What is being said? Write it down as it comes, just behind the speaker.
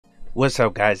What's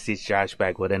up, guys? It's Josh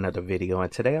back with another video,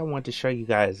 and today I want to show you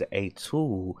guys a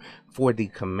tool for the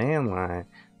command line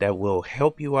that will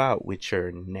help you out with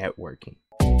your networking.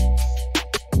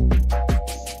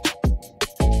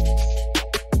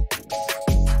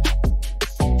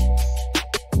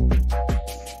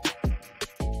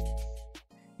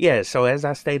 Yeah, so as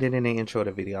I stated in the intro of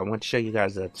the video, I want to show you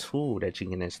guys a tool that you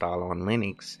can install on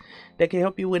Linux that can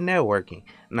help you with networking.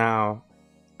 Now,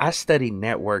 I studied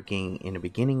networking in the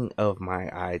beginning of my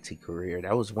IT career.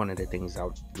 That was one of the things I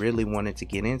really wanted to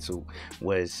get into,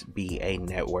 was be a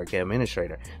network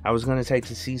administrator. I was going to take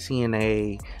the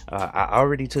CCNA.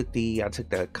 I took the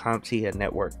CompTIA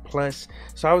Network Plus.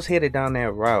 So I was headed down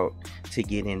that route to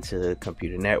get into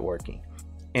computer networking.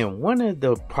 And one of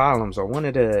the problems, or one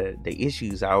of the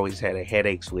issues I always had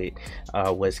headaches with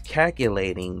was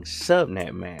calculating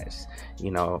subnet masks.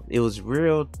 You know, it was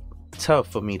real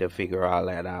tough for me to figure all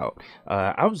that out.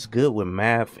 I was good with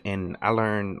math, and I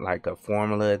learned like a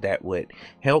formula that would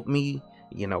help me,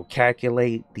 you know,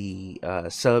 calculate the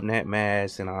subnet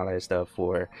masks and all that stuff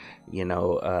for, you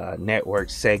know,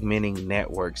 networks, segmenting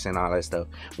networks and all that stuff.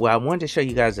 Well, I wanted to show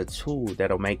you guys a tool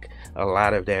that'll make a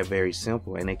lot of that very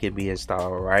simple, and it can be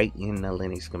installed right in the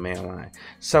Linux command line.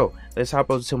 So let's hop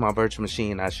over to my virtual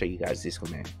machine and I'll show you guys this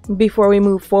command. Before we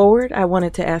move forward, I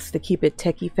wanted to ask the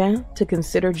KeepItTechie fan to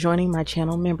consider joining my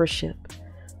channel membership.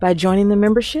 By joining the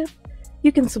membership,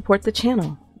 you can support the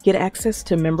channel, get access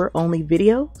to member-only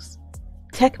videos,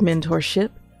 tech mentorship,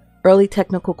 early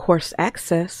technical course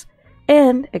access,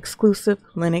 and exclusive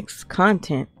Linux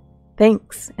content.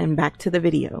 Thanks, and back to the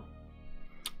video.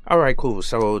 Alright, cool.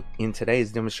 So in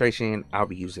today's demonstration, I'll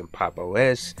be using Pop!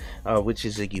 OS, which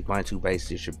is a Ubuntu based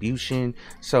distribution.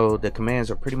 So the commands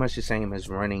are pretty much the same as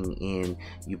running in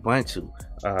Ubuntu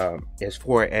as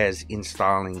far as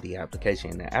installing the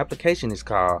application. The application is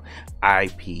called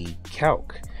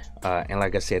ipcalc. And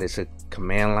like I said, it's a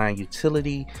command line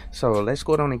utility. So let's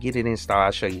go down and get it installed.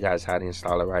 I'll show you guys how to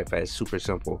install it right fast. Super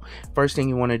simple. First thing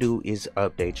you want to do is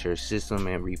update your system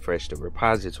and refresh the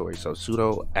repository. So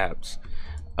sudo apps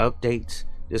updates.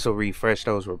 This will refresh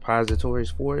those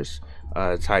repositories for us.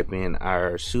 Type in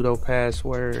our sudo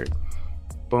password.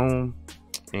 Boom.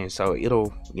 And so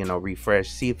it'll, you know, refresh,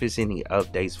 see if it's any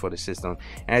updates for the system.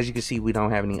 As you can see, we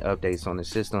don't have any updates on the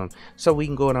system, so we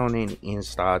can go down and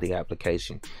install the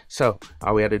application. So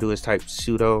all we have to do is type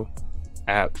sudo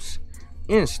apps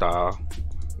install,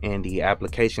 and the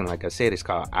application, like I said, is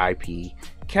called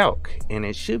ipcalc, and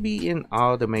it should be in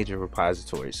all the major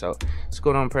repositories. So let's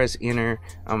go down and press enter.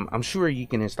 I'm sure you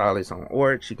can install this on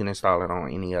Orch, you can install it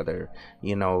on any other,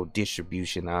 you know,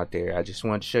 distribution out there. I just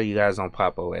want to show you guys on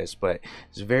Pop! OS, but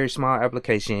it's a very small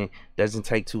application, doesn't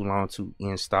take too long to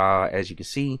install. As you can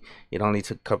see, it only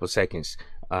took a couple seconds.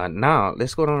 Now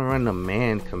let's go down and run the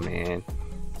man command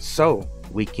so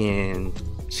we can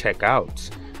check out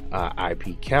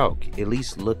ipcalc, at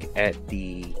least look at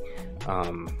the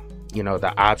you know,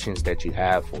 the options that you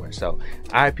have for it. So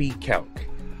ipcalc,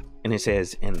 and it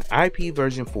says an IP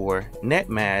version 4 net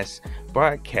mask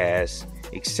broadcast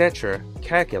etc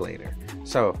calculator.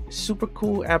 So super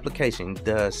cool application.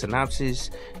 The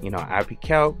synopsis, you know,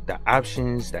 ipcalc, the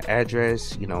options, the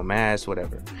address, you know, mask,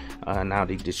 whatever. Now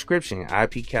the description: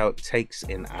 ipcalc takes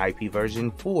an IP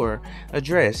version 4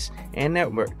 address and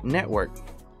network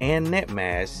and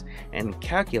netmask and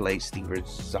calculates the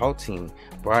resulting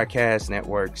broadcast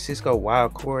network, Cisco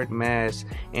wildcard mask,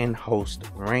 and host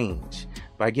range.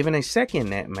 By giving a second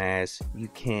netmask, you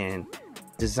can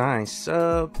design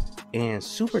sub and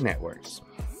super networks.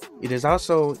 It is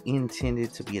also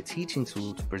intended to be a teaching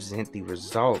tool to present the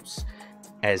results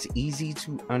as easy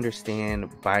to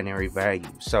understand binary value.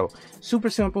 So super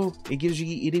simple. It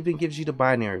even gives you the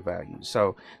binary value.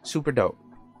 So super dope.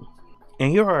 And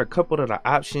here are a couple of the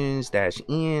options: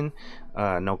 -N,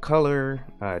 no color,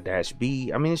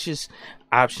 -B. I mean, it's just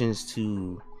options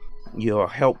to, you know,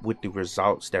 help with the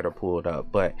results that are pulled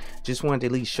up. But just wanted to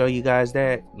at least show you guys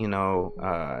that, you know,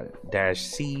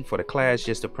 -C for the class,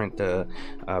 just to print the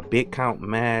bit count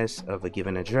mask of a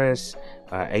given address,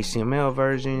 HTML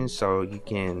version, so you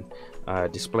can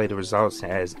display the results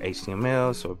as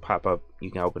HTML, so it pop up,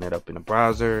 you can open it up in a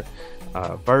browser,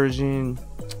 version,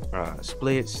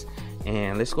 splits.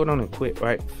 And let's go down and quit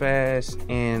right fast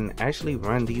and actually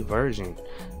run the version.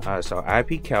 So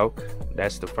ipcalc,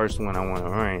 that's the first one I want to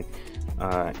run,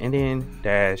 and then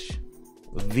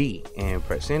 -V and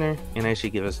press enter, and that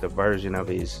should give us the version of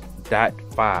his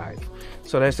 .5.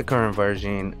 So that's the current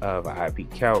version of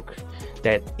ipcalc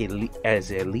that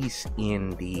is at least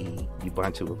in the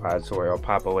Ubuntu repository or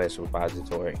Pop! OS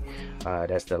repository.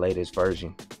 That's the latest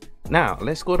version. Now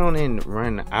let's go down and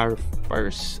run our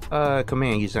first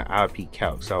command using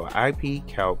ipcalc. So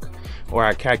ipcalc, or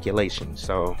our calculation.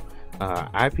 So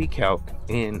ipcalc,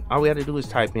 and all we have to do is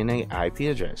type in a IP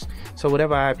address. So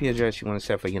whatever IP address you want to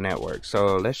set for your network.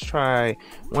 So let's try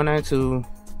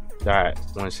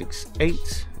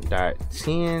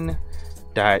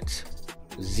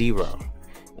 192.168.10.0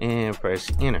 and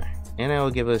press enter, and it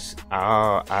will give us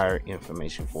all our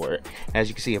information for it. As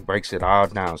you can see, it breaks it all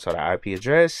down. So the IP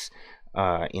address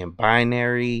in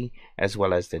binary, as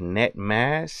well as the net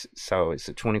mask. So it's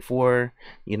a 24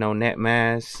 net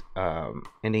mask, and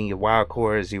then your wild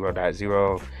core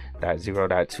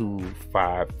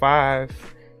 0.0.0.255.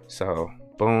 so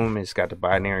boom, it's got the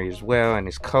binary as well, and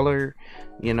it's color.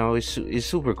 It's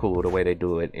super cool the way they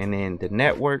do it. And then the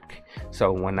network,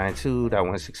 so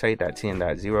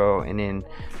 192.168.10.0, and then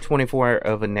 24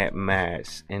 of a net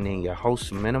mask, and then your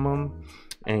host minimum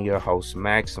and your host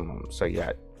maximum. So you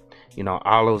got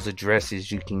all those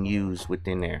addresses you can use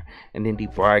within there, and then the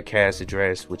broadcast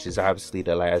address, which is obviously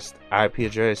the last IP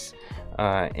address,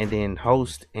 and then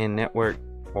host and network,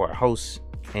 or host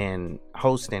and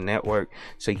network.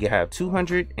 So you have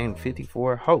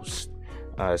 254 hosts.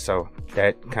 So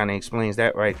that kind of explains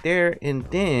that right there. And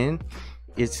then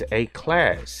it's a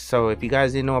class. So if you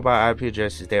guys didn't know about IP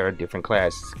addresses, there are different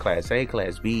classes: class A,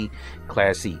 class B,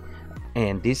 class C,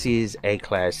 and this is a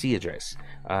class C address.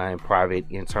 And private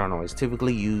internal is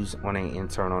typically used on an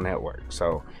internal network.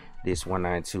 So this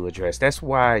 192 address, that's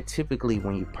why typically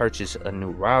when you purchase a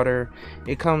new router,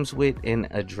 it comes with an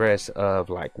address of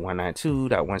like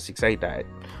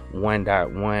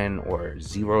 192.168.1.1 or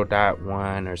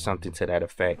 0.1 or something to that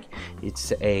effect.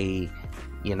 It's a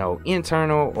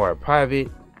internal or a private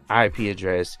IP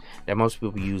address that most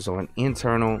people use on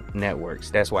internal networks.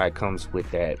 That's why it comes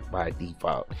with that by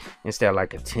default, instead of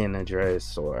like a 10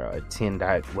 address or a 10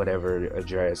 dot whatever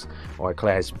address, or a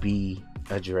class B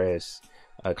address,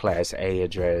 a class A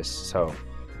address. So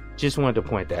just wanted to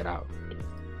point that out.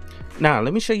 Now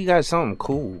let me show you guys something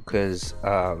cool, because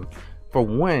for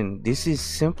one, this is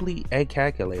simply a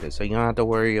calculator, so you don't have to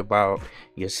worry about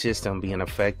your system being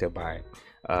affected by it.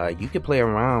 You can play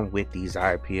around with these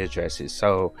IP addresses.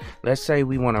 So let's say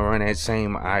we want to run that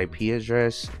same IP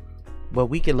address, but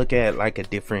we can look at like a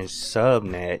different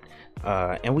subnet,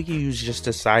 and we can use just a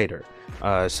CIDR.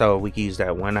 So we can use that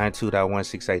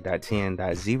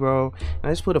 192.168.10.0.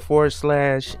 Let's put a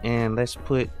 / and let's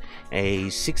put a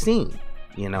 16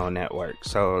 network.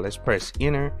 So let's press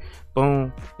enter.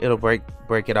 Boom, it'll break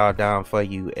it all down for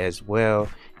you as well,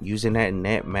 using that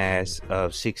net mask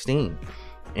of 16.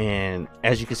 And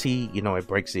as you can see, it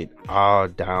breaks it all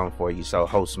down for you. So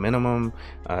host minimum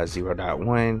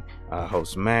 0.1,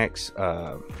 host max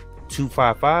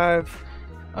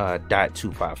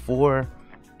 255.254,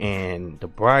 and the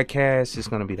broadcast is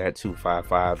going to be that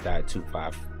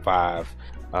 255.255.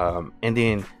 And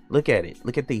then look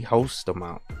at the host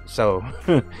amount. So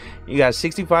you got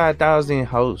 65,000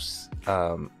 hosts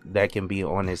that can be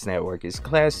on this network. It's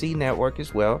class C network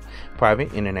as well,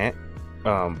 private internet.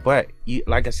 But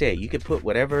like I said, you can put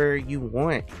whatever you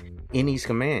want in these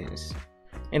commands.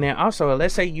 And then also,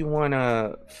 let's say you want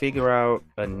to figure out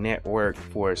a network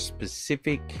for a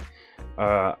specific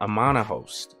amount of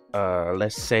hosts.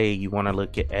 Let's say you want to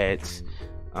look at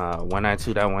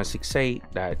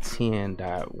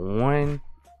 192.168.10.1,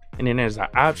 and then there's an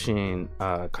option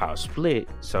called split.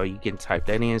 So you can type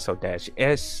that in, so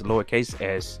 -s, lowercase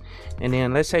s, and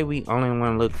then let's say we only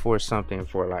want to look for something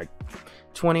for like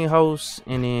 20 hosts,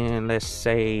 and then let's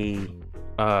say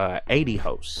 80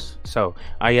 hosts. So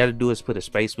all you have to do is put a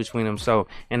space between them. So,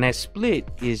 and that split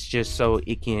is just so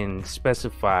it can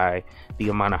specify the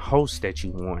amount of hosts that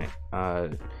you want,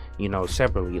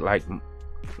 separately, like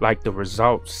the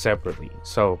results separately.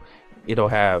 So it'll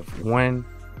have one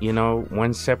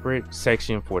separate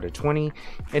section for the 20,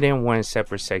 and then one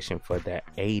separate section for the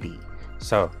 80.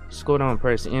 So just go down and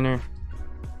press enter.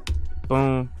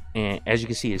 Boom. And as you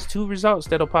can see, it's 2 results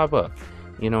that'll pop up.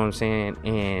 You know what I'm saying?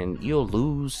 And you'll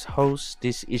lose hosts.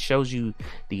 It shows you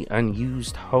the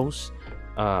unused hosts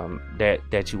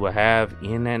that you will have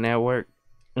in that network.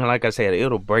 And like I said,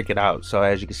 it'll break it out. So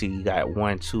as you can see, you got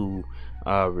 1, 2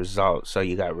 results. So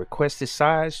you got requested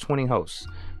size 20 hosts.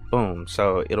 Boom.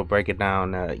 So it'll break it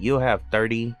down. You'll have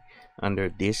 30 under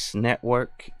this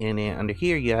network, and then under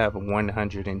here you have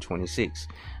 126.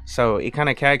 So it kind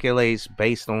of calculates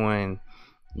based on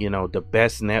the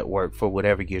best network for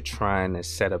whatever you're trying to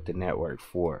set up the network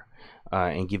for,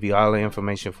 and give you all the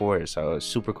information for it. So it's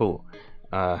super cool.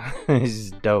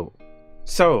 It's dope.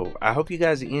 So I hope you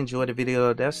guys enjoyed the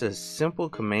video. That's a simple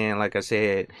command, like I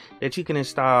said, that you can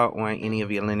install on any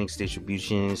of your Linux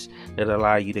distributions that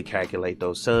allow you to calculate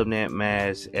those subnet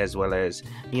masks, as well as,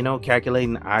 you know,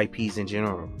 calculating IPs in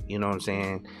general, you know what I'm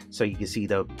saying? So you can see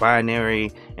the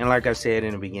binary. And like I said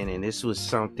in the beginning, this was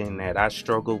something that I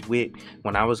struggled with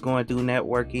when I was going through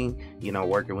networking, you know,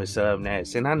 working with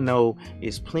subnets. And I know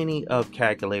there's plenty of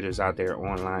calculators out there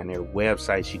online. There are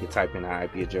websites you can type in an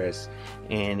IP address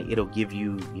and it'll give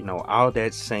you, you know, all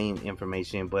that same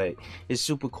information, but it's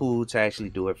super cool to actually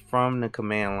do it from the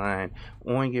command line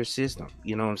on your system.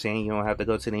 You know what I'm saying? You don't have to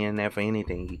go to the internet for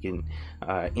anything. You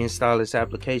can install this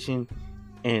application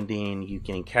and then you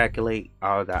can calculate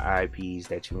all the IPs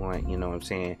that you want, you know what I'm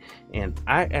saying? And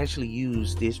I actually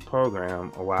used this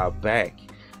program a while back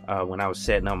when I was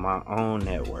setting up my own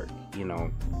network, you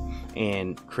know,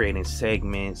 and creating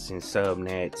segments and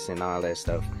subnets and all that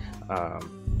stuff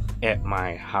at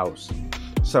my house.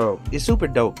 So it's super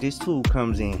dope. This tool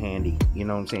comes in handy, you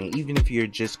know what I'm saying? Even if you're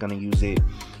just gonna use it,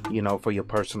 you know, for your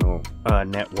personal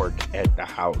network at the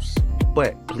house.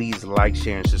 But please like,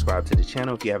 share, and subscribe to the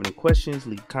channel. If you have any questions,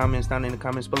 leave comments down in the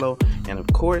comments below. And of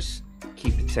course,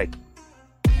 keep it techie.